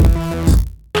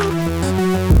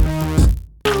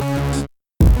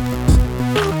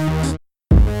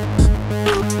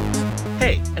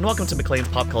Welcome to Maclean's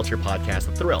Pop Culture Podcast,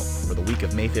 The Thrill, for the week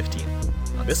of May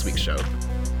 15th. On this week's show,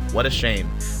 what a shame.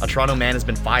 A Toronto man has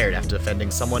been fired after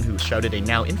defending someone who shouted a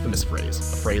now infamous phrase,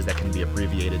 a phrase that can be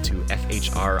abbreviated to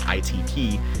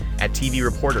FHRITP, at TV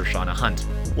reporter Shauna Hunt.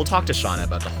 We'll talk to Shauna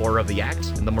about the horror of the act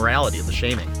and the morality of the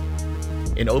shaming.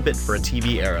 In obit for a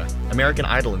TV era, American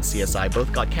Idol and CSI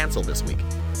both got cancelled this week.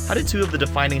 How did two of the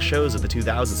defining shows of the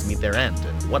 2000s meet their end,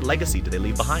 and what legacy do they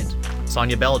leave behind?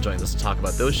 Sonia Bell joins us to talk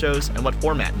about those shows and what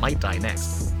format might die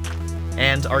next.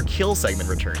 And our Kill segment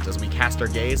returns as we cast our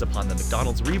gaze upon the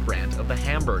McDonald's rebrand of the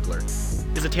Hamburglar.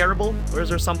 Is it terrible, or is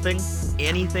there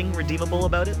anything redeemable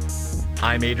about it?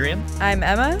 I'm Adrian. I'm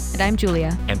Emma. And I'm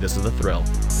Julia. And this is The Thrill.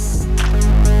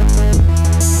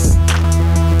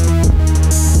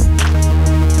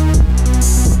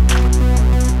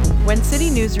 When City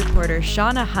News reporter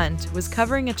Shauna Hunt was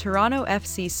covering a Toronto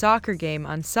FC soccer game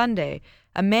on Sunday,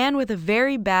 a man with a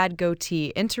very bad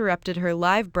goatee interrupted her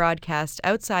live broadcast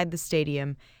outside the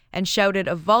stadium and shouted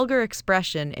a vulgar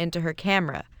expression into her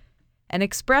camera. An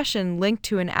expression linked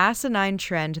to an asinine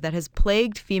trend that has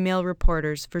plagued female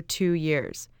reporters for 2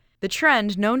 years. The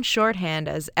trend, known shorthand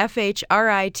as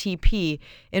FHRITP,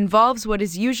 involves what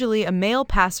is usually a male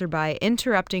passerby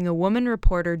interrupting a woman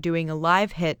reporter doing a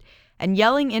live hit and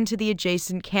yelling into the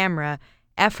adjacent camera,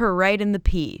 "F her right in the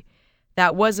P."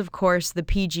 That was, of course, the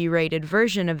PG-rated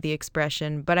version of the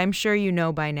expression, but I'm sure you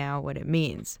know by now what it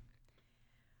means.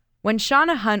 When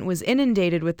Shauna Hunt was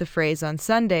inundated with the phrase on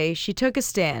Sunday, she took a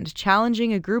stand,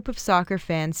 challenging a group of soccer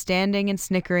fans standing and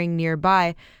snickering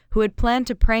nearby who had planned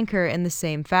to prank her in the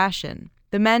same fashion.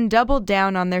 The men doubled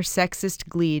down on their sexist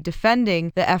glee,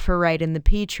 defending the F her right in the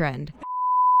P trend.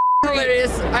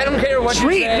 Hilarious. I don't care what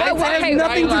Sweet. you say. It has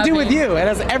nothing to do with you. It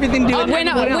has everything to do with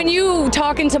When you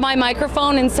talk into my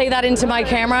microphone and say that into my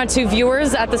camera to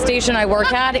viewers at the station I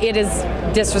work at, it is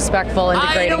disrespectful and I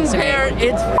degrading don't to care. me.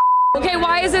 It's Okay,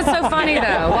 why is it so funny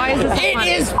though? Why is it so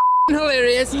funny? It is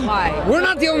hilarious. Why? We're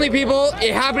not the only people.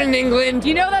 It happened in England.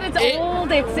 You know that it's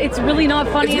old. It's really not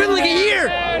funny. It's been like a year.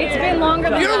 It's been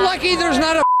longer than You're that. lucky there's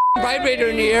not a vibrator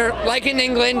in here like in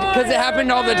England because it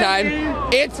happened all the time.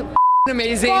 It's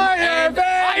amazing. And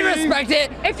I respect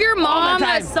it. If your mom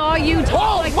saw you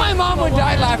talk like my mom would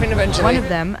die laughing eventually. One of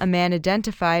them, a man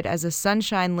identified as a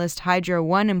Sunshine List Hydro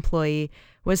One employee,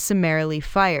 was summarily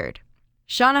fired.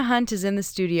 Shauna Hunt is in the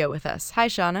studio with us. Hi,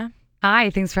 Shauna. Hi,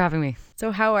 thanks for having me.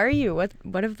 So how are you?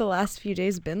 What have the last few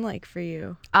days been like for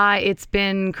you? It's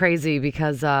been crazy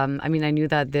because, I knew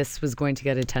that this was going to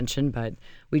get attention, but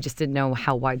we just didn't know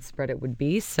how widespread it would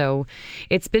be. So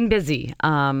it's been busy.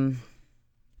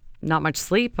 Not much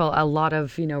sleep, a lot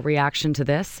of, reaction to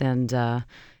this, and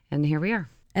here we are.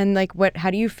 And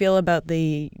how do you feel about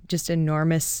the just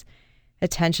enormous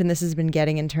attention this has been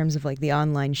getting in terms of the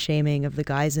online shaming of the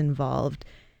guys involved?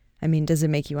 I mean, does it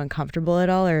make you uncomfortable at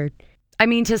all, or?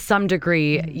 To some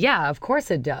degree, yeah, of course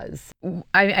it does.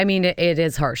 It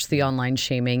is harsh, the online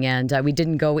shaming, and we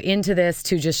didn't go into this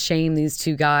to just shame these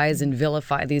two guys and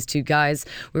vilify these two guys.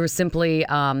 We were simply,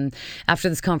 after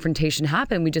this confrontation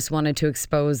happened, we just wanted to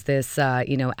expose this,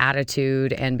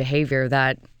 attitude and behavior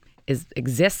that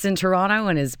exists in Toronto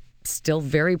and is still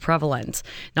very prevalent.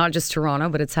 Not just Toronto,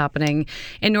 but it's happening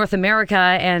in North America.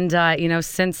 And,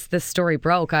 since this story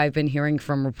broke, I've been hearing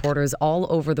from reporters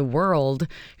all over the world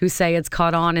who say it's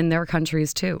caught on in their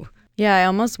countries too. Yeah, I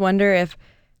almost wonder if,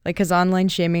 because online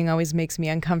shaming always makes me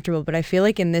uncomfortable, but I feel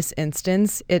like in this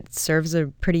instance, it serves a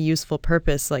pretty useful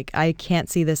purpose. I can't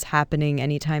see this happening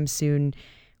anytime soon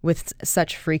with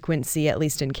such frequency, at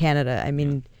least in Canada.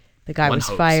 The guy was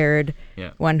fired.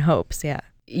 Yeah. One hopes, yeah.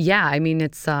 Yeah,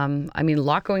 it's, a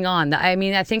lot going on.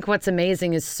 I think what's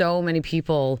amazing is so many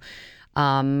people,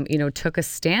 took a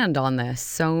stand on this.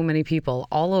 So many people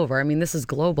all over. This is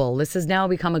global. This has now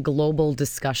become a global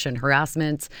discussion.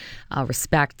 Harassment,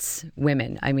 respect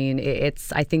women. I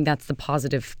think that's the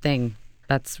positive thing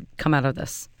that's come out of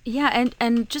this. Yeah,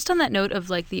 and just on that note of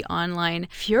the online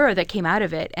furor that came out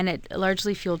of it, and it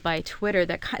largely fueled by Twitter,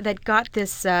 that got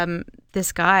this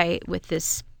this guy with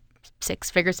this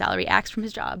 6-figure salary axed from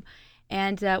his job.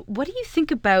 And what do you think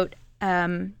about,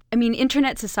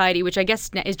 internet society, which I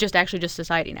guess is just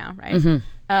society now, right?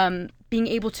 Mm-hmm. Being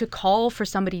able to call for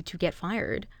somebody to get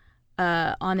fired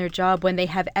on their job when they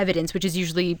have evidence, which is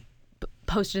usually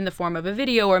posted in the form of a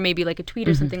video or maybe a tweet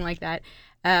or something like that,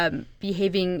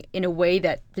 behaving in a way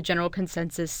that the general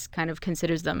consensus kind of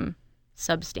considers them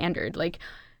substandard.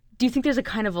 Do you think there's a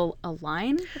kind of a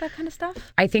line for that kind of stuff?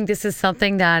 I think this is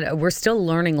something that we're still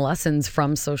learning lessons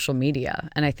from social media.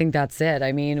 And I think that's it.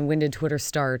 I mean, when did Twitter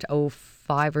start?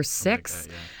 05 or 6?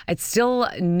 It's still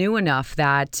new enough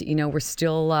that, we're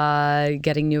still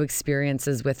getting new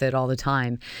experiences with it all the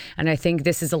time. And I think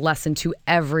this is a lesson to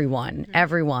everyone,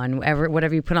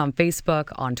 whatever you put on Facebook,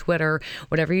 on Twitter,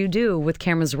 whatever you do with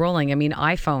cameras rolling. I mean,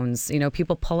 iPhones,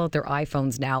 people pull out their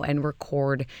iPhones now and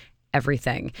record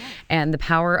everything. And the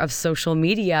power of social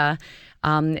media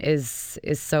is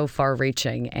so far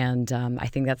reaching. And I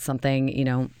think that's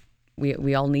something,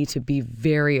 we all need to be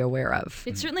very aware of.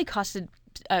 It certainly costed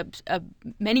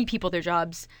many people their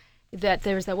jobs. That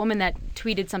there was that woman that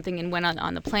tweeted something and went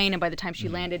on the plane, and by the time she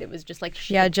landed, it was just like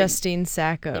Justine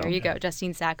Sacco. There you go,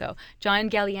 Justine Sacco. John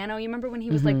Galliano, you remember when he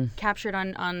was captured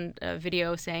on a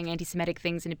video saying anti-Semitic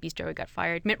things in a bistro, he got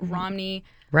fired. Mitt Romney,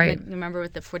 right? Remember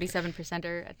with the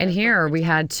 47%er. And here we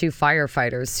had 2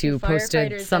 firefighters who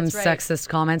posted some sexist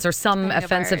comments or some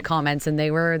offensive comments, and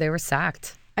they were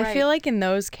sacked. I feel like in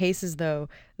those cases, though,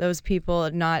 those people,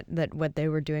 not that what they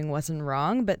were doing wasn't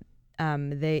wrong, but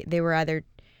they were either.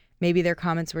 Maybe their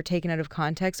comments were taken out of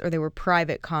context or they were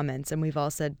private comments. And we've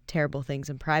all said terrible things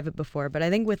in private before. But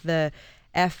I think with the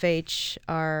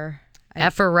FHR...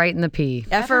 Effer right in the P.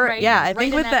 I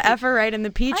think with the Effer right in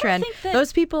the P trend,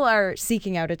 those people are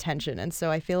seeking out attention. And so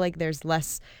I feel like there's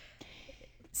less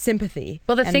sympathy.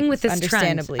 Well, the thing with this trend,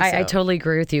 understandably I totally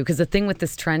agree with you, because the thing with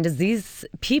this trend is these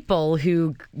people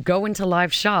who go into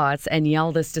live shots and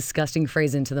yell this disgusting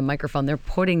phrase into the microphone, they're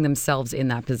putting themselves in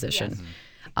that position. Yes.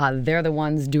 They're the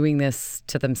ones doing this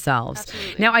to themselves.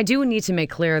 Absolutely. Now, I do need to make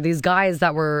clear, these guys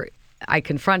that I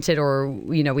confronted, or,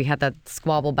 we had that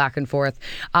squabble back and forth.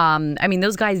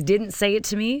 Those guys didn't say it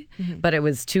to me, but it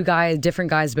was 2 different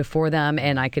guys before them,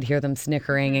 and I could hear them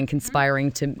snickering and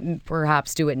conspiring to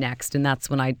perhaps do it next. And that's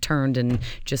when I turned and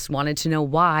just wanted to know,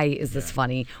 why is this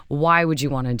funny? Why would you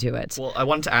want to do it? Well, I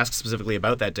wanted to ask specifically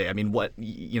about that day. I mean, what,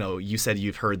 you said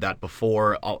you've heard that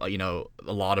before.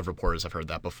 A lot of reporters have heard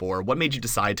that before. What made you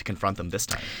decide to confront them this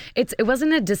time? It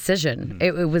wasn't a decision.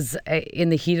 It was in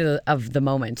the heat of the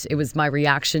moment. It was my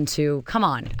reaction to, come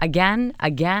on, again,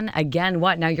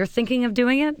 what? Now you're thinking of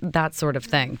doing it? That sort of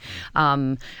thing.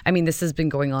 This has been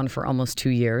going on for almost 2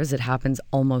 years. It happens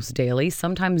almost daily,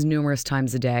 sometimes numerous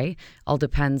times a day. All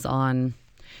depends on,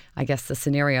 I guess, the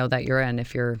scenario that you're in,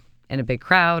 if you're in a big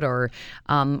crowd or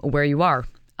where you are.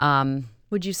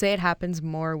 Would you say it happens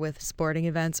more with sporting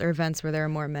events or events where there are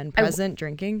more men present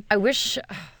drinking? I wish...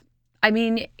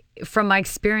 from my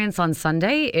experience on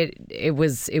Sunday, it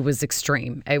was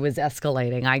extreme. It was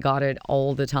escalating. I got it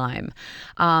all the time.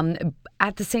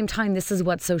 At the same time, this is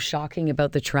what's so shocking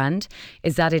about the trend,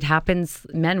 is that it happens.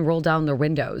 Men roll down their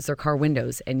windows, their car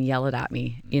windows, and yell it at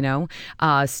me.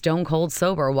 Stone cold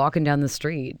sober, walking down the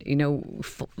street.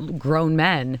 Grown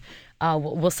men.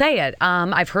 Will say it.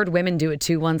 I've heard women do it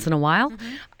too once in a while.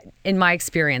 In my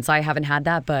experience, I haven't had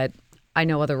that, but I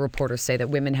know other reporters say that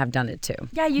women have done it too.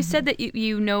 Yeah, you said that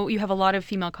you have a lot of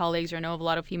female colleagues or know of a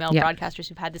lot of female broadcasters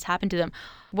who've had this happen to them.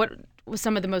 What was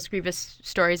some of the most grievous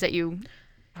stories that you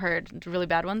heard, really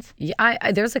bad ones?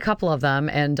 Yeah, there's a couple of them,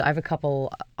 and I have a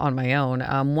couple on my own.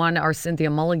 One, our Cynthia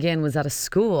Mulligan was at a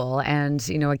school, and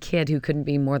a kid who couldn't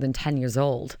be more than 10 years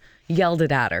old yelled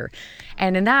it at her.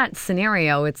 And in that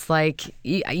scenario, it's like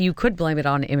you could blame it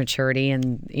on immaturity,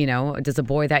 and does a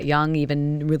boy that young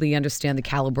even really understand the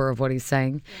caliber of what he's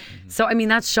saying? So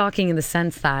that's shocking in the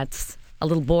sense that a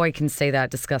little boy can say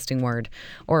that disgusting word,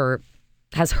 or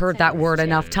has heard that word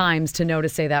enough times to know to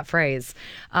say that phrase.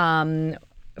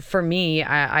 For me,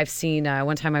 I've seen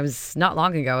one time, I was not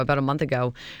long ago, about a month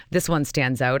ago, this one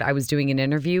stands out. I was doing an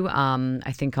interview,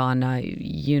 I think on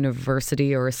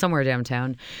University or somewhere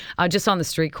downtown, just on the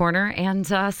street corner, and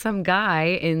some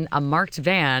guy in a marked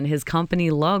van, his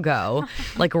company logo,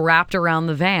 wrapped around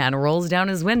the van, rolls down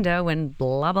his window and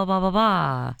blah, blah, blah, blah,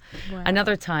 blah. Wow.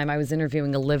 Another time I was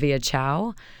interviewing Olivia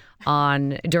Chow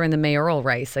during the mayoral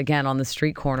race, again on the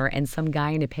street corner, and some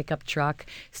guy in a pickup truck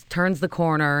turns the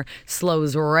corner,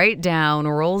 slows right down,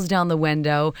 rolls down the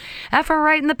window, F her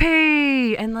right in the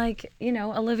P, and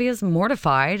Olivia's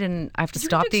mortified, and I have to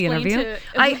stop the interview.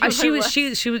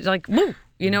 She was like, woo.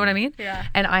 You know what I mean? Yeah.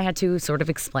 And I had to sort of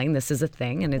explain this is a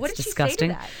thing, and it's disgusting.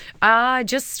 What did she say to that?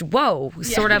 Just whoa,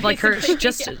 sort of like her.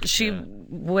 She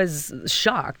was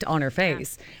shocked on her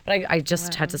face, but I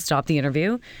just had to stop the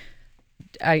interview.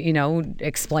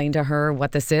 Explain to her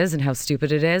what this is and how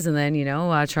stupid it is, and then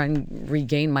try and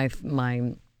regain my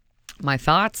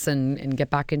thoughts and get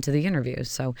back into the interview.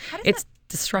 So it's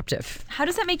disruptive. How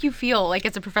does that make you feel,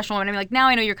 as a professional woman? Now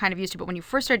I know you're kind of used to it, but when you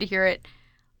first started to hear it,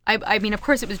 I mean, of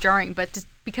course it was jarring, but just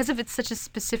because of it's such a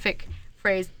specific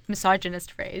phrase,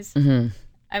 misogynist phrase.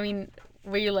 I mean,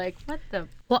 were you like, what the?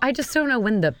 Well, I just don't know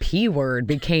when the P word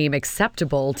became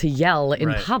acceptable to yell in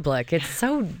Right. public. It's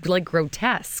so like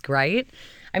grotesque, right?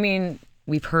 I mean,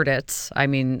 we've heard it. I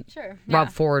mean, Sure, Rob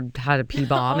yeah. Ford had a P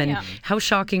bomb, and yeah. how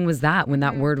shocking was that when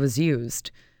that word was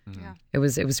used? Yeah. It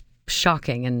was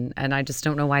shocking, and I just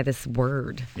don't know why this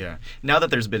word. Yeah. Now that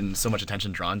there's been so much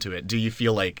attention drawn to it, do you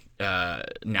feel like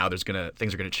now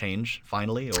things are gonna change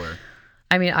finally, or?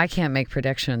 I mean, I can't make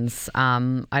predictions.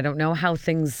 I don't know how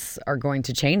things are going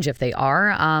to change if they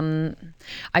are.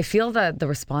 I feel that the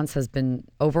response has been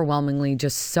overwhelmingly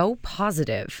just so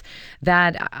positive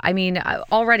that, I mean,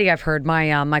 already I've heard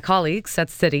my colleagues at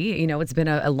City, you know, it's been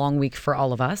a long week for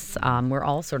all of us. We're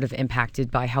all sort of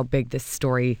impacted by how big this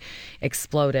story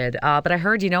exploded. But I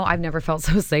heard, you know, I've never felt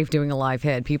so safe doing a live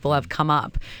hit. People have come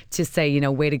up to say, you know,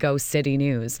 way to go, City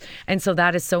News. And so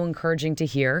that is so encouraging to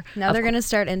hear. Now they're going to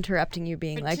start interrupting you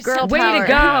being like, just girl Way power. to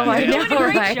go! I You're know, doing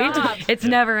a great right? job. It's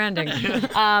never ending.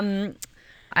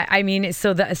 I mean,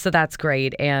 so that's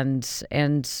great, and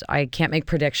I can't make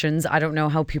predictions. I don't know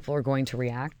how people are going to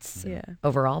react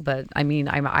overall, but I mean,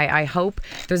 I hope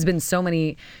there's been so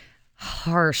many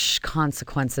harsh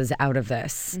consequences out of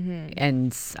this,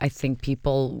 and I think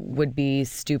people would be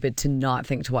stupid to not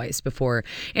think twice before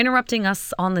interrupting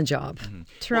us on the job.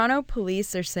 Toronto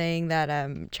police are saying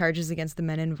that charges against the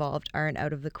men involved aren't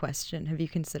out of the question. Have you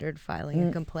considered filing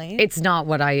a complaint? It's not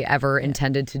what I ever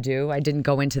intended to do. I didn't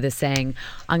go into this saying,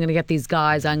 I'm going to get these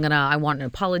guys, I want an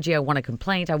apology, I want a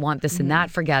complaint, I want this and that.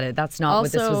 Forget it. That's not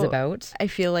what this was Also, about. I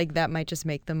feel like that might just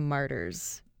make them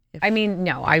martyrs. I mean,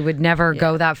 no, I would never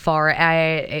go that far.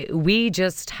 We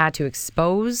just had to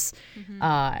expose,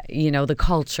 you know, the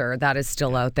culture that is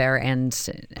still out there, and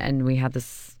we had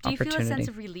this Do you feel a opportunity. sense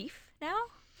of relief now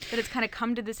that it's kind of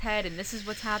come to this head and this is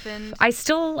what's happened?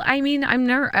 I'm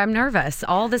nervous.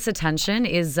 All this attention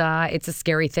is, it's a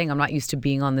scary thing. I'm not used to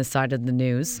being on this side of the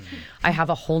news. I have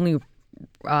a whole new,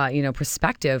 you know,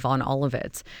 perspective on all of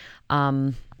it.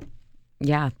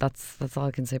 Yeah, that's all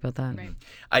I can say about that.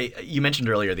 Right. You mentioned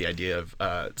earlier the idea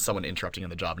of someone interrupting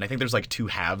on the job, and I think there's like two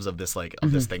halves of this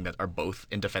this thing that are both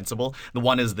indefensible. The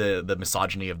one is the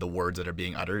misogyny of the words that are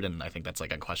being uttered, and I think that's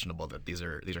like unquestionable that these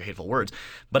are hateful words.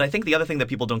 But I think the other thing that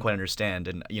people don't quite understand,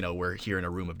 and you know, we're here in a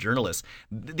room of journalists,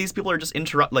 these people are just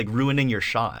ruining your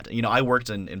shot. You know, I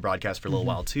worked in broadcast for a little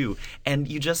while too, and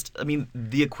I mean,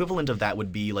 the equivalent of that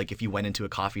would be like if you went into a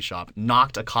coffee shop,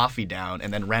 knocked a coffee down,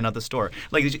 and then ran out the store.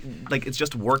 Like it's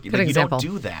just work. Like, you don't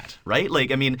do that, right?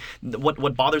 Like, I mean,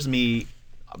 what bothers me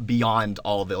beyond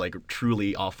all the like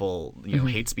truly awful, you know,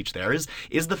 hate speech there is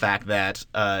the fact that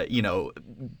you know,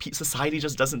 society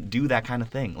just doesn't do that kind of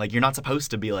thing. Like, you're not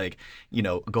supposed to be like, you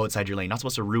know, go outside your lane. You're not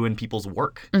supposed to ruin people's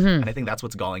work. And I think that's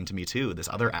what's galling to me too. This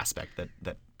other aspect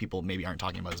that people maybe aren't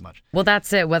talking about as much. Well,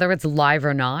 that's it. Whether it's live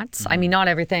or not. I mean, not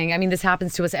everything. I mean, this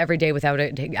happens to us every day without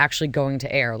it actually going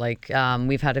to air. Like,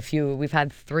 we've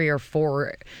had 3 or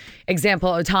 4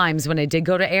 example times when it did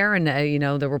go to air, and you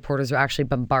know, the reporters were actually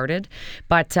bombarded.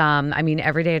 But I mean,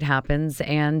 every day it happens,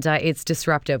 and it's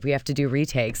disruptive. We have to do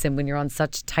retakes, and when you're on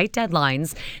such tight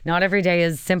deadlines, not every day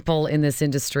is simple in this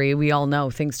industry. We all know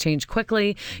things change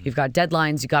quickly. You've got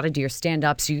deadlines. You got to do your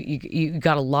stand-ups. You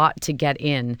got a lot to get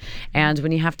in, and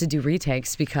when you have to do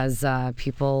retakes because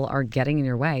people are getting in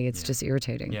your way, it's just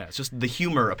irritating. Yeah, it's just the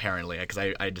humor apparently, because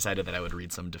I decided that I would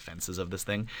read some defenses of this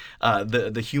thing.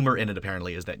 The humor in it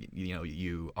apparently is that you know,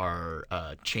 you are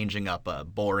changing up a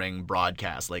boring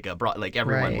broadcast, like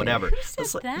everyone, Right. whatever. Who said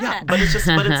It's like, that? Yeah, but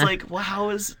it's like, well,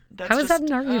 how is that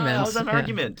an argument? How is that an Yeah.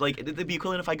 argument? Like, it'd be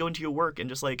equivalent if I go into your work and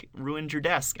just like ruined your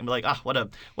desk and be like, what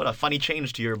a funny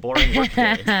change to your boring work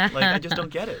day. Like, I just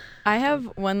don't get it. I have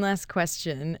one last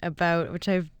question about which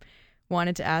I've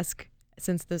wanted to ask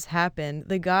since this happened.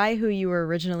 The guy who you were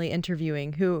originally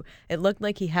interviewing, who it looked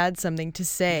like he had something to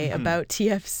say about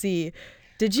TFC.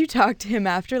 Did you talk to him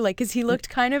after? Like, because he looked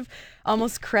kind of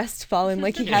almost crestfallen,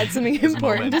 like he had something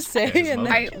important to say. His And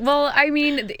moment. then, I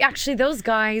mean, actually, those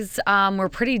guys were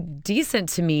pretty decent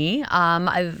to me.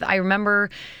 I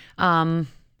remember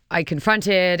I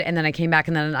confronted, and then I came back,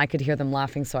 and then I could hear them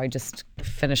laughing, so I just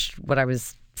finished what I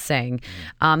was saying.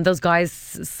 Those guys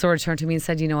sort of turned to me and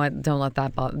said, "You know what? Don't let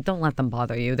them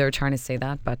bother you." They were trying to say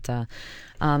that, but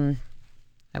I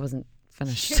wasn't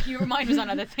finished. Your mind was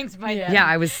on other things by then. Yeah,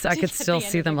 I could At still the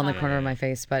end see of them the on the corner of my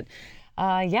face, but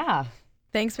yeah.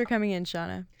 thanks for coming in,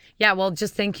 Shauna. Yeah, well,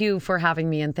 just thank you for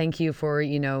having me, and thank you for,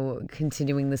 you know,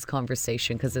 continuing this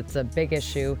conversation, because it's a big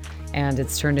issue and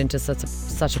it's turned into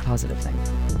such a positive thing.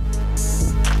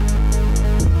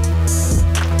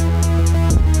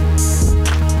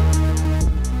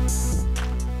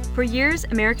 For years,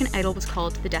 American Idol was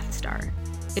called the Death Star.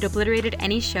 It obliterated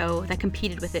any show that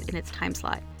competed with it in its time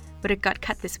slot, but it got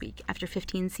cut this week after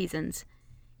 15 seasons.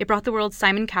 It brought the world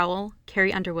Simon Cowell,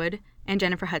 Carrie Underwood, and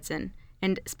Jennifer Hudson,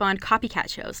 and spawned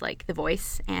copycat shows like The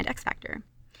Voice and X Factor.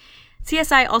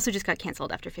 CSI also just got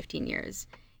canceled after 15 years.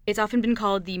 It's often been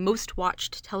called the most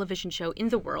watched television show in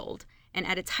the world, and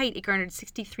at its height, it garnered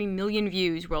 63 million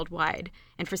views worldwide.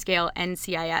 And for scale,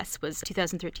 NCIS was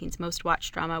 2013's most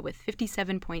watched drama with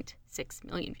 57.6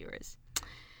 million viewers.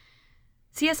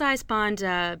 CSI spawned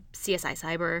CSI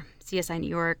Cyber, CSI New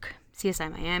York, CSI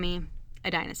Miami,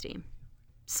 a dynasty.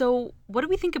 So what do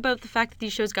we think about the fact that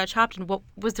these shows got chopped, and what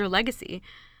was their legacy?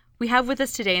 We have with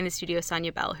us today in the studio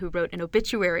Sonia Bell, who wrote an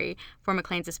obituary for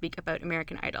Maclean's this week about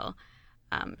American Idol.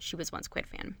 She was once quite a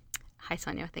fan. Hi,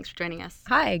 Sonia. Thanks for joining us.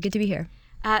 Hi, good to be here.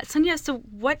 Sonia, so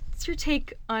what's your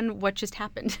take on what just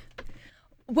happened?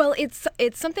 Well, it's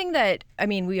something that, I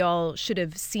mean, we all should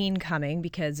have seen coming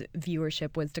because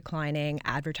viewership was declining,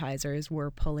 advertisers were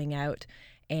pulling out,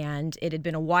 and it had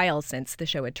been a while since the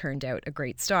show had turned out a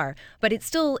great star. But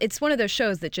it's one of those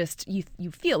shows that just,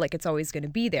 you feel like it's always going to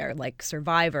be there, like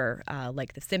Survivor,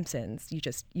 like The Simpsons.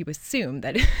 You assume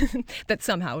that that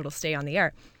somehow it'll stay on the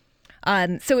air.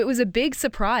 So it was a big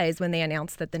surprise when they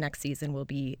announced that the next season will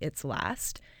be its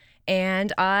last.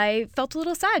 And I felt a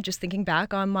little sad just thinking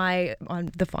back on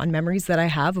the fond memories that I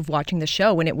have of watching the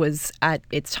show when it was at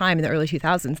its time in the early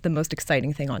 2000s, the most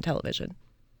exciting thing on television.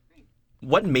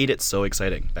 What made it so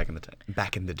exciting back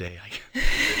in the day?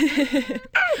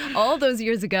 All those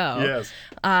years ago.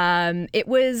 Yes. It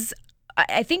was,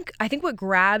 I think what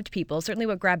grabbed people, certainly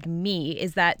what grabbed me,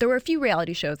 is that there were a few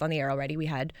reality shows on the air already. We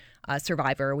had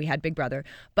Survivor, we had Big Brother,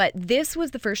 but this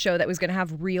was the first show that was going to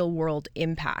have real world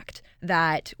impact,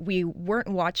 that we weren't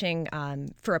watching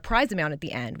for a prize amount at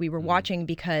the end. We were watching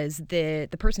because the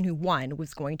person who won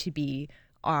was going to be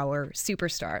our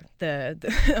superstar,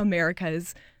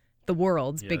 the the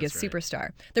world's biggest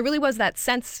superstar. There really was that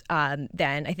sense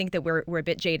then. I think that we're a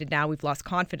bit jaded now. We've lost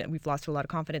confidence. We've lost a lot of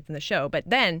confidence in the show. But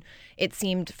then it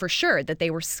seemed for sure that they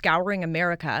were scouring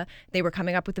America. They were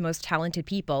coming up with the most talented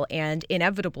people. And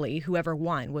inevitably, whoever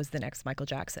won was the next Michael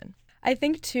Jackson. I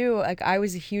think, too, like, I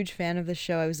was a huge fan of the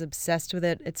show. I was obsessed with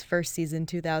it. Its first season,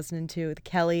 2002, with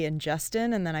Kelly and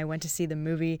Justin. And then I went to see the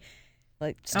movie,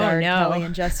 starred Kelly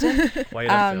and Justin. Quite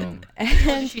a film.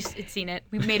 And she'd seen it.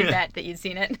 We made a bet that you'd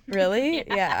seen it. Really?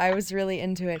 Yeah, I was really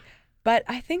into it. But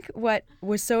I think what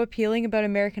was so appealing about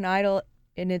American Idol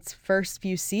in its first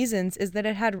few seasons is that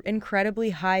it had incredibly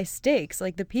high stakes.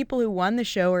 Like, the people who won the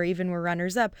show or even were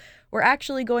runners-up were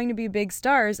actually going to be big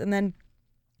stars. And then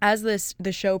as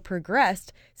the show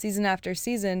progressed, season after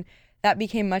season, that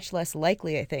became much less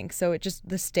likely, I think. So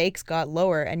the stakes got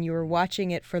lower, and you were watching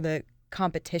it for the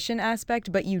competition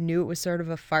aspect, but you knew it was sort of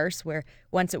a farce where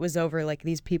once it was over, like,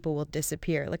 these people will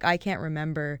disappear. Like, I can't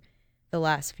remember the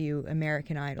last few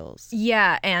American Idols.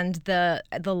 Yeah, and the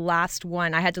last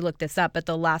one, I had to look this up, but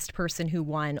the last person who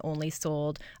won only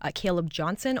sold, Caleb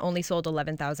Johnson only sold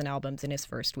 11,000 albums in his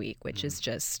first week, which is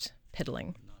just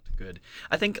piddling. Good.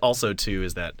 I think also too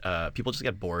is that people just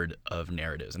get bored of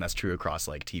narratives, and that's true across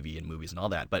like TV and movies and all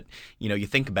that. But you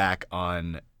think back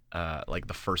on like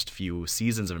the first few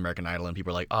seasons of American Idol, and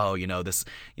people are like, oh,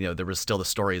 there was still the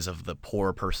stories of the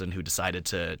poor person who decided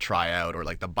to try out, or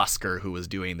like the busker who was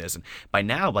doing this. And by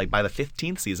now, like by the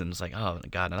 15th season, it's like, oh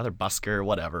God, another busker,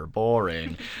 whatever,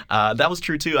 boring. That was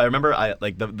true too. I remember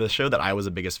the show that I was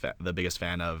the biggest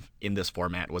fan of in this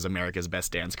format was America's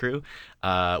Best Dance Crew,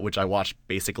 which I watched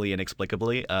basically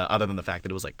inexplicably, other than the fact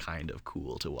that it was like kind of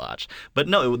cool to watch. But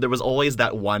no, there was always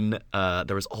that one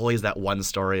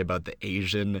story about the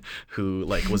Asian who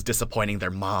like was disappointing their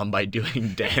mom by doing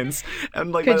dance,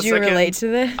 and like could you relate to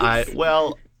this?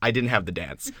 I didn't have the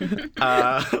dance,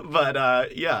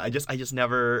 but yeah, I just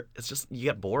never. It's just you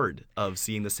get bored of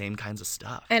seeing the same kinds of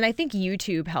stuff. And I think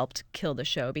YouTube helped kill the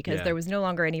show because there was no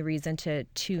longer any reason to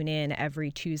tune in every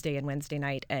Tuesday and Wednesday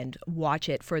night and watch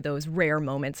it for those rare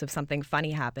moments of something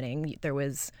funny happening. There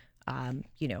was a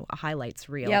highlights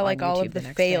reel. Yeah, like on all YouTube of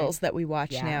the fails that we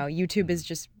watch Yeah. now. YouTube is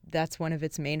just, that's one of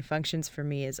its main functions for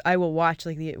me, is I will watch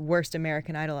like the worst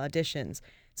American Idol auditions.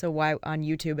 So why on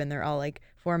YouTube, and they're all like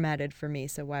formatted for me.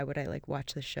 So why would I like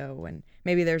watch the show? And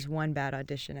maybe there's one bad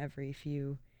audition every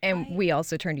few. And we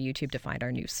also turn to YouTube to find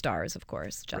our new stars, of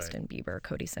course, Justin Bieber,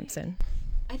 Cody Simpson.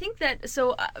 I think that,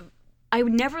 I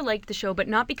never liked the show, but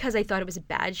not because I thought it was a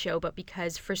bad show, but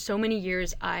because for so many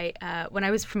years when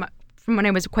I was from when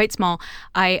I was quite small,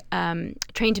 I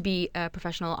trained to be a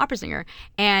professional opera singer,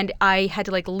 and I had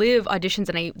to like live auditions,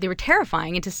 and they were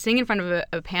terrifying. And to sing in front of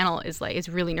a panel is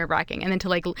really nerve-wracking. And then to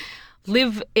like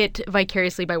live it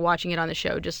vicariously by watching it on the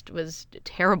show just was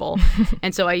terrible.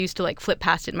 And so I used to like flip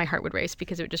past it and my heart would race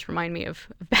because it would just remind me of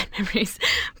bad memories.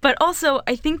 But also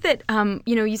I think that,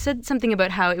 you said something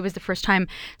about how it was the first time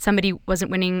somebody wasn't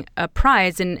winning a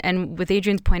prize. And with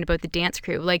Adrian's point about the dance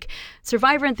crew, like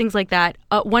Survivor and things like that,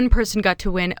 one person got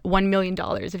to win $1 million.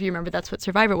 If you remember, that's what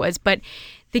Survivor was. But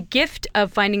the gift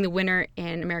of finding the winner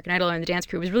in American Idol and the dance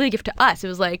crew was really a gift to us. It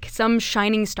was like some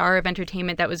shining star of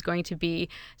entertainment that was going to be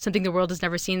something the world has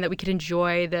never seen, that we could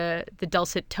enjoy the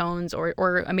dulcet tones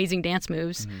or amazing dance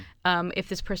moves if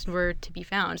this person were to be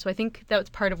found. So I think that was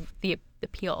part of the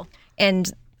appeal.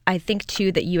 And I think,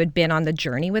 too, that you had been on the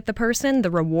journey with the person.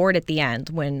 The reward at the end,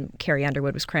 when Carrie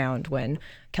Underwood was crowned, when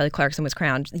Kelly Clarkson was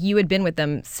crowned, you had been with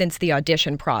them since the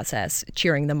audition process,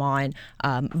 cheering them on,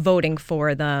 voting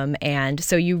for them. And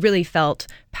so you really felt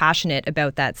passionate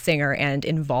about that singer and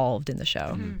involved in the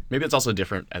show. Maybe it's also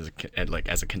different as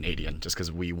a Canadian, just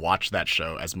because we watched that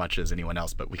show as much as anyone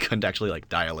else, but we couldn't actually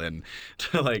dial in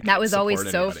to that was always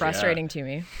so anybody. frustrating to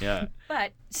me. Yeah.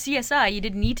 But CSI, you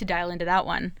didn't need to dial into that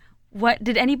one. What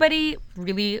did anybody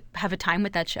really have a time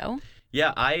with that show?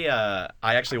 Yeah, I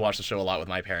actually watched the show a lot with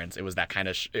my parents. It was that kind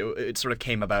of it sort of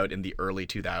came about in the early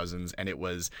 2000s, and it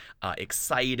was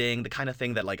exciting, the kind of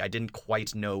thing that I didn't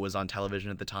quite know was on television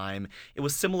at the time. It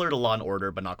was similar to Law & Order,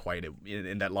 but not quite.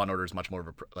 In that Law & Order is much more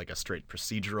of a straight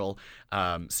procedural.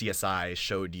 CSI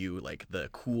showed you the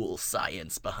cool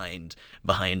science behind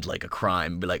a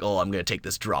crime. Be like, oh, I'm gonna take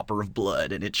this dropper of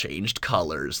blood and it changed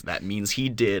colors. That means he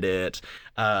did it.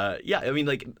 Yeah, I mean,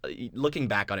 looking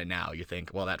back on it now, you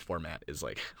think, well, that format is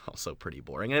also pretty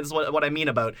boring. And it's what I mean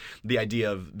about the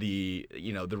idea of the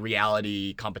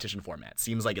reality competition format.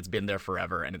 Seems like it's been there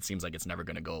forever, and it seems like it's never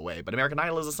going to go away. But American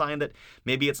Idol is a sign that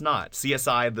maybe it's not.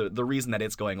 CSI, the reason that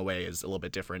it's going away is a little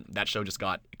bit different. That show just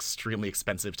got extremely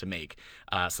expensive to make,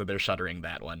 so they're shuttering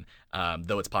that one.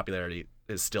 Though its popularity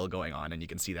is still going on, and you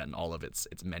can see that in all of its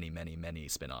many, many, many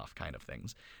spin-off kind of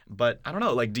things. But I don't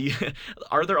know,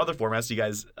 are there other formats you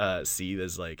guys see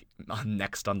as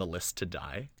next on the list to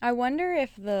die? I wonder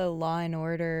if the Law and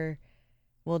Order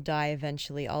will die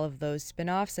eventually, all of those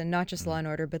spin-offs, and not just Law and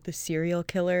Order, but the serial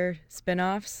killer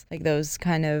spin-offs, those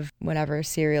kind of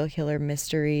serial killer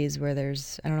mysteries where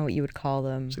there's, I don't know what you would call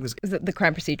them. Is it the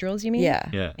crime procedurals, you mean?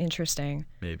 Yeah. Interesting.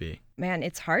 Maybe. Man,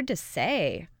 it's hard to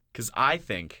say. Because I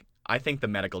think the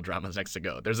medical drama is next to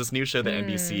go. There's this new show that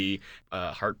NBC,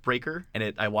 Heartbreaker,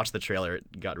 and I watched the trailer.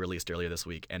 It got released earlier this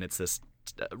week, and it's this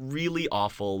really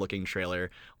awful looking trailer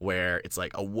where it's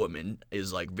a woman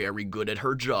is very good at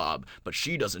her job, but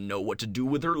she doesn't know what to do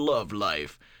with her love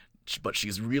life. But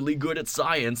she's really good at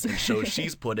science, and so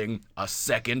she's putting a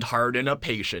second heart in a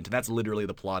patient. And that's literally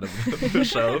the plot of the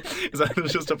show. Is that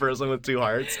it's just a person with two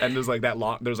hearts, and there's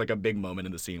there's a big moment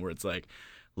in the scene where it's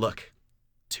look,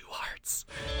 two hearts.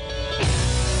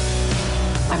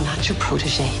 I'm not your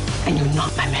protege, and you're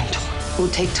not my mentor. We'll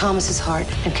take Thomas's heart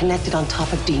and connect it on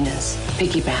top of Dina's.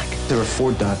 Piggyback. There are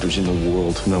 4 doctors in the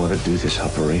world who know how to do this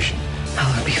operation. Now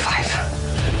there'll be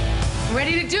 5.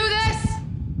 Ready to do this?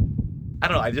 I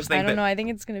don't know. I just think I think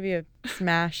it's going to be a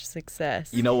smash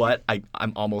success. You know what?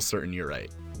 I'm almost certain you're right.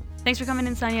 Thanks for coming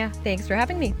in, Sonia. Thanks for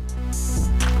having me.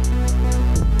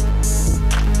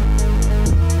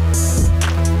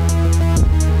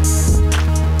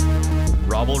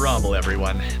 Robble,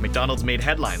 everyone. McDonald's made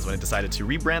headlines when it decided to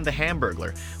rebrand the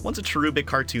Hamburglar, once a cherubic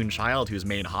cartoon child whose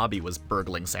main hobby was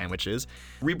burgling sandwiches,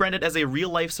 rebranded as a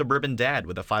real-life suburban dad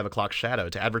with a 5 o'clock shadow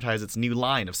to advertise its new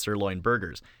line of sirloin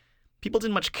burgers. People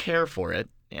didn't much care for it,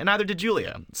 and neither did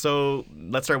Julia. So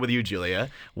let's start with you, Julia.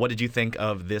 What did you think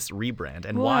of this rebrand,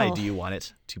 and why do you want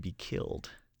it to be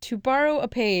killed? To borrow a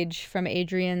page from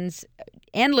Adrian's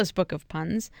endless book of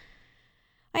puns,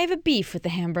 I have a beef with the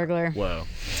Hamburglar. Whoa,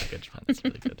 that's a good pun. That's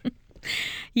really good.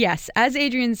 Yes, as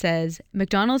Adrian says,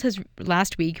 McDonald's has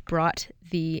last week brought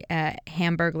the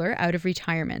Hamburglar out of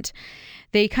retirement.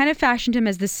 They kind of fashioned him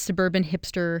as this suburban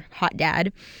hipster hot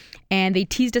dad, and they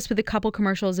teased us with a couple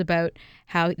commercials about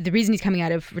how the reason he's coming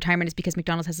out of retirement is because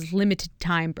McDonald's has this limited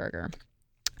time burger.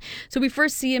 So we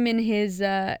first see him in his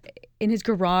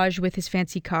garage with his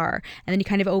fancy car, and then he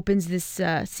kind of opens this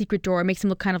secret door, makes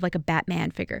him look kind of like a Batman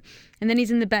figure. And then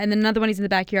he's in the and then another one he's in the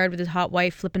backyard with his hot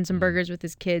wife flipping some burgers with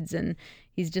his kids, and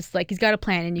he's just he's got a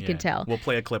plan, and you can tell. We'll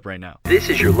play a clip right now. This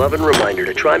is your loving reminder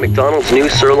to try McDonald's new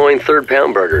sirloin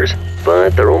 3rd-pound burgers,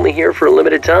 but they're only here for a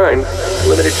limited time.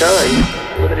 Limited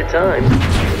time. Limited time.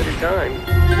 Limited time.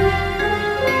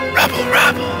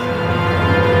 Rabble.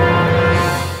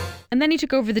 And then he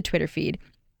took over the Twitter feed.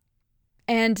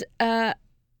 And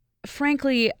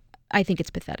frankly, I think it's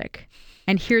pathetic.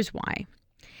 And here's why.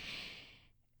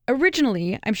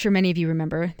 Originally, I'm sure many of you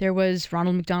remember, there was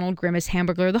Ronald McDonald, Grimace,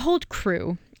 Hamburglar, the whole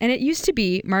crew. And it used to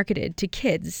be marketed to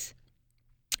kids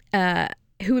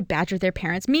who would badger their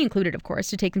parents, me included, of course,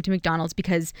 to take them to McDonald's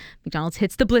because McDonald's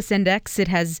hits the bliss index. It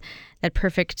has that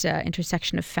perfect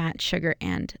intersection of fat, sugar,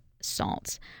 and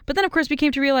salt. But then, of course, we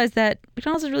came to realize that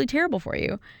McDonald's is really terrible for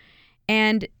you.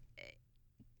 And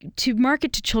to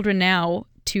market to children now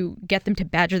to get them to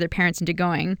badger their parents into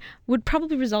going would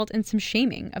probably result in some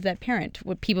shaming of that parent.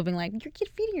 With people being like, "You're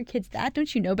feeding your kids that?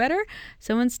 Don't you know better?"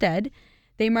 So instead,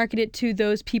 they market it to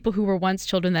those people who were once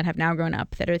children that have now grown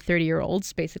up, that are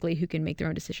 30-year-olds, basically, who can make their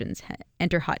own decisions.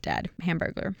 Enter Hot Dad,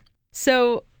 Hamburglar.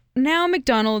 So now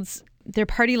McDonald's, their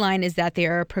party line is that they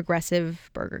are a progressive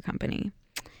burger company.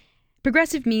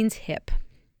 Progressive means hip.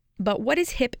 But what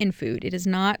is hip in food? It is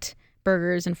not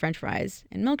burgers and french fries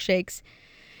and milkshakes.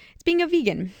 It's being a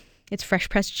vegan. It's fresh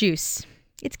pressed juice.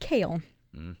 It's kale.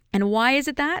 And why is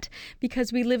it that?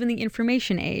 Because we live in the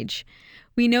information age.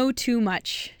 We know too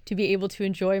much to be able to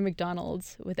enjoy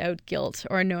McDonald's without guilt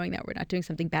or knowing that we're not doing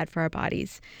something bad for our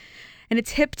bodies. And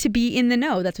it's hip to be in the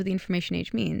know. That's what the information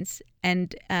age means.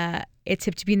 And it's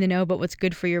hip to be in the know about what's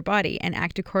good for your body and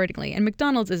act accordingly. And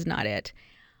McDonald's is not it.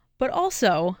 But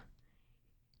also,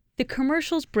 the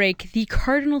commercials break the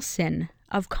cardinal sin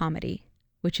of comedy,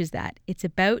 which is that it's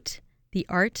about the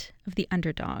art of the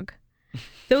underdog.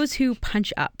 Those who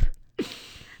punch up.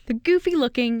 The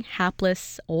goofy-looking,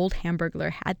 hapless old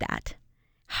Hamburglar had that.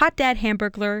 Hot Dad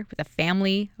Hamburglar with a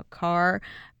family, a car,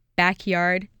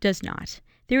 backyard does not.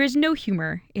 There is no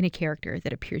humor in a character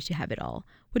that appears to have it all.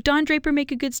 Would Don Draper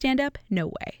make a good stand-up? No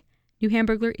way. New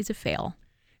Hamburglar is a fail.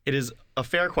 It is a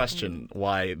fair question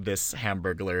why this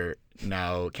Hamburglar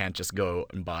now can't just go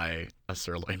and buy a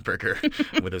sirloin burger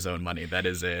with his own money. That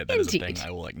is a thing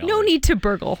I will acknowledge. No need to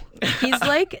burgle. He's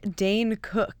like Dane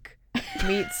Cook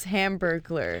meets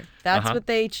Hamburglar. That's what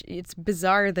they. It's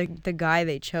bizarre the guy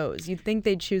they chose. You'd think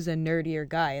they'd choose a nerdier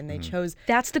guy, and they chose.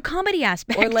 That's the comedy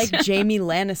aspect. Or like Jaime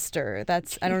Lannister.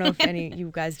 That's I don't know if any you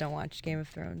guys don't watch Game of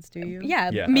Thrones, do you?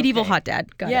 Yeah. Medieval Hot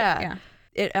Dad. Got it. Yeah.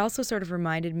 It also sort of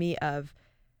reminded me of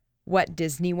what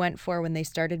Disney went for when they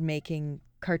started making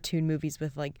cartoon movies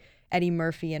with like Eddie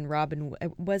Murphy and Robin.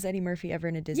 Was Eddie Murphy ever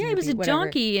in a Disney movie? Yeah, he was a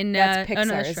donkey in that's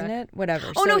Pixar, isn't it?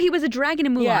 Whatever. Oh, no, he was a dragon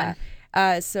in Mulan.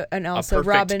 Yeah. And also a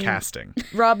perfect casting.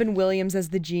 Robin Williams as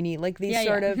the genie. Like these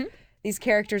these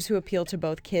characters who appeal to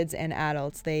both kids and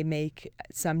adults. They make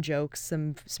some jokes,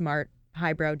 some smart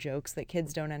highbrow jokes that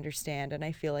kids don't understand. And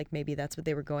I feel like maybe that's what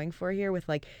they were going for here with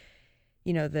like,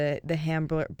 you know, the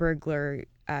Hamburglar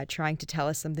trying to tell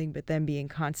us something, but then being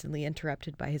constantly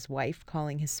interrupted by his wife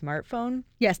calling his smartphone.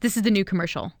 Yes, this is the new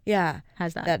commercial. Yeah.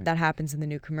 Has that. That happens in the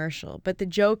new commercial. But the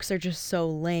jokes are just so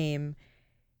lame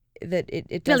that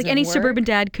it doesn't like any work. suburban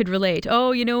dad could relate.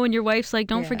 Oh, you know, when your wife's like,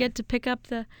 don't forget to pick up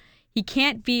the... He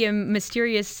can't be a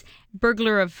mysterious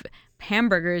burglar of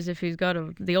hamburgers if he's got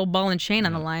the old ball and chain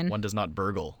on the line. One does not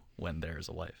burgle when there's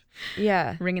a wife.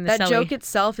 Yeah. Ringing the that celly. joke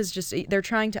itself is just, they're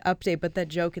trying to update, but that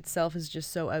joke itself is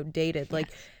just so outdated. Like,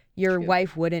 your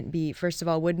wife wouldn't be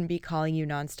calling you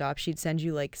nonstop. She'd send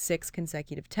you like 6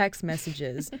 consecutive text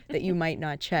messages that you might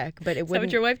not check, but it wouldn't. Is that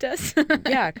what your wife does?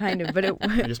 Yeah, kind of, but it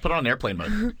You just put it on airplane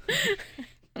mode.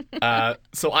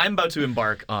 So I'm about to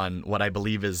embark on what I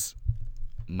believe is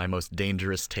my most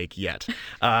dangerous take yet.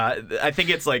 I think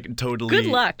it's like totally... Good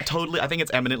luck. Totally, I think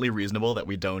it's eminently reasonable that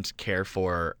we don't care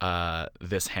for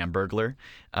this Hamburglar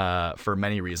for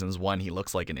many reasons. One, he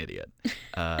looks like an idiot.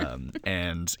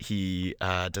 And he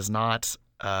does not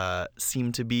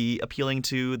seem to be appealing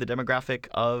to the demographic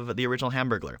of the original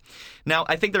Hamburglar. Now,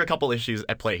 I think there are a couple issues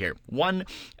at play here. One,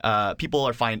 people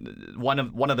are one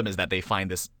of them is that they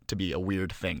find this to be a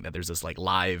weird thing, that there's this like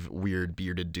live, weird,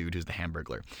 bearded dude who's the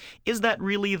Hamburglar. Is that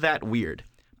really that weird?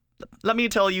 Let me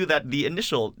tell you that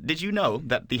did you know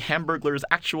that the Hamburglar's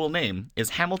actual name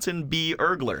is Hamilton B.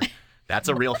 Ergler? That's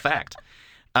a real fact.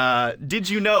 Did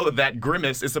you know that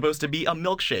Grimace is supposed to be a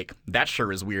milkshake? That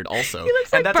sure is weird also. He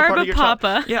looks like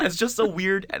Barbapapa. Yeah, it's just so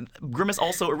weird. Grimace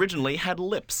also originally had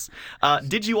lips.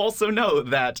 Did you also know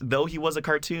that though he was a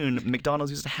cartoon,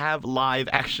 McDonald's used to have live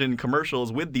action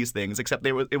commercials with these things, except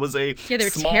it was a they were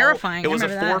small, terrifying. It was a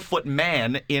 4-foot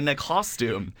man in a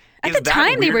costume. At the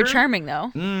time, they were charming though.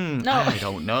 No, I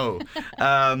don't know.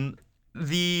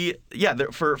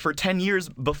 For 10 years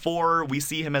before we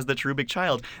see him as the true big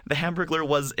child, the Hamburglar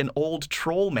was an old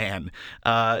troll man.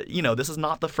 This is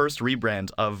not the first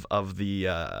rebrand of the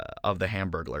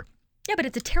Hamburglar. Yeah, but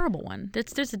it's a terrible one.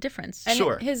 There's a difference. And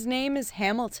Sure. his name is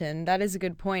Hamilton. That is a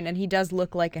good point, and he does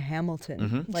look like a Hamilton.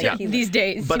 Mm-hmm. Like Yeah. he These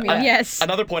days. But yes.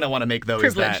 Another point I want to make, though,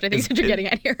 Privileged, is that I think is what you're getting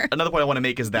at here. Another point I want to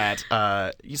make is that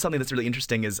something that's really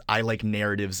interesting is I like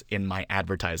narratives in my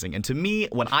advertising. And to me,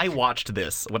 when I watched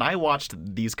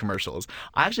these commercials,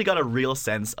 I actually got a real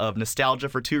sense of nostalgia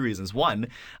for two reasons. One,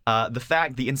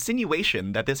 the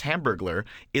insinuation that this Hamburglar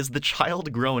is the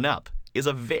child grown up is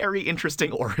a very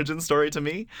interesting origin story to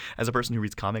me as a person who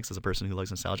reads comics, as a person who likes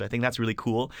nostalgia. I think that's really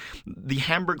cool. The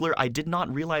Hamburglar, I did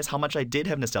not realize how much I did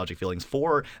have nostalgic feelings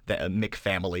for the Mick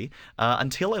family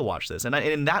until I watched this. And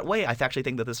in that way, I actually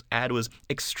think that this ad was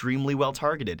extremely well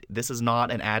targeted. This is not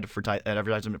an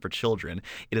advertisement for children.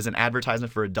 It is an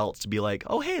advertisement for adults to be like,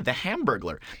 oh, hey, the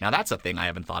Hamburglar. Now, that's a thing I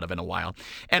haven't thought of in a while.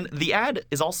 And the ad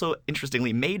is also,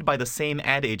 interestingly, made by the same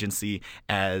ad agency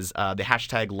as the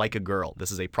hashtag Like a Girl.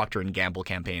 This is a Procter & Gamble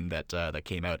campaign that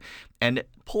came out and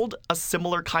pulled a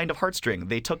similar kind of heartstring.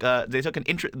 They took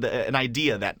an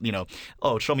idea that,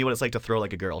 show me what it's like to throw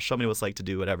like a girl, show me what it's like to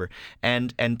do whatever,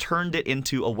 and turned it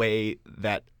into a way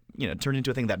that turned into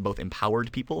a thing that both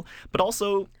empowered people, but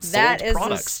also sold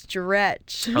products. A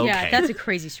stretch. Okay. Yeah, that's a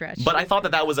crazy stretch. But I thought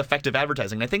that was effective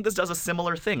advertising. And I think this does a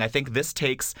similar thing. I think this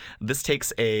takes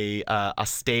a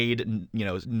staid,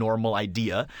 normal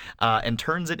idea and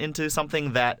turns it into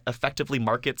something that effectively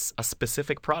markets a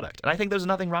specific product. And I think there's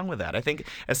nothing wrong with that. I think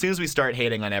as soon as we start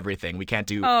hating on everything, we can't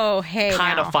do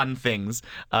kind of fun things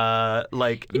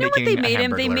like you know making what they made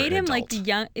him? They Hamburglar made him an like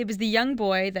adult. it was the young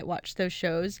boy that watched those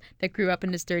shows that grew up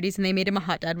in his 30s, and they made him a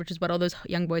hot dad, which is what all those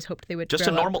young boys hoped they would just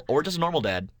a normal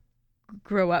dad.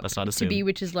 Grow up Let's not to assume. be,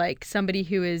 which is like somebody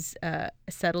who is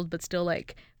settled but still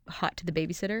like hot to the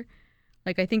babysitter.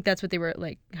 Like I think that's what they were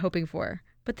like hoping for.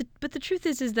 But the truth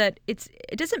is that it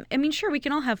doesn't. I mean, sure, we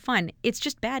can all have fun. It's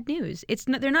just bad news.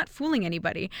 They're not fooling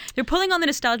anybody. They're pulling on the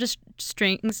nostalgia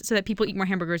strings so that people eat more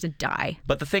hamburgers and die.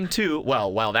 But the thing too,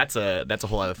 well, that's a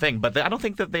whole other thing. But I don't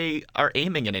think that they are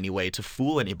aiming in any way to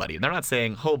fool anybody. They're not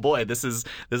saying, "Oh boy, this is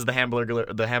the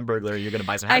Hamburglar. You're going to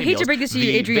buy some." I hate to break this to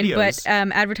you, Adrian, videos,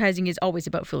 but advertising is always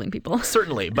about fooling people.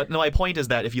 Certainly, but no, my point is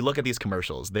that if you look at these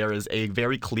commercials, there is a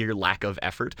very clear lack of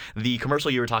effort. The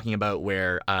commercial you were talking about,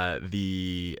 where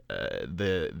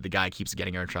the guy keeps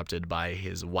getting interrupted by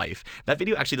his wife, that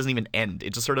video actually doesn't even end.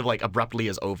 It just sort of like abruptly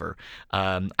is over.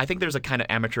 I think there's a kind of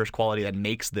amateurish quality that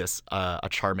makes this a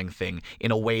charming thing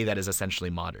in a way that is essentially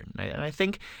modern. I'm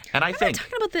talking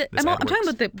about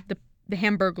the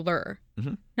Hamburglar,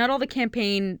 not all the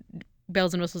campaign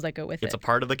bells and whistles that go with it. It's a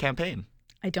part of the campaign.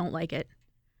 I don't like it,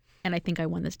 and I think I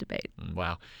won this debate.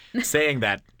 Wow, saying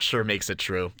that sure makes it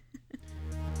true.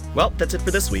 Well, that's it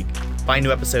for this week. Find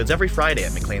new episodes every Friday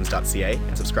at macleans.ca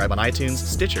and subscribe on iTunes,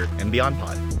 Stitcher, and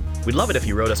BeyondPod. We'd love it if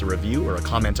you wrote us a review or a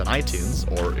comment on iTunes,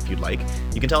 or if you'd like,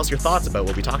 you can tell us your thoughts about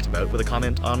what we talked about with a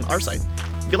comment on our site.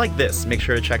 If you like this, make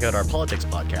sure to check out our politics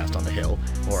podcast on The Hill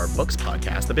or our books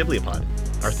podcast, The Bibliopod.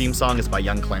 Our theme song is by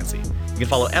Young Clancy. You can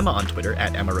follow Emma on Twitter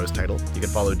at Emma Rose Title. You can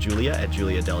follow Julia at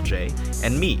Julia Del J,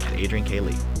 and me at Adrian K.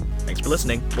 Lee. Thanks for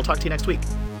listening. We'll talk to you next week.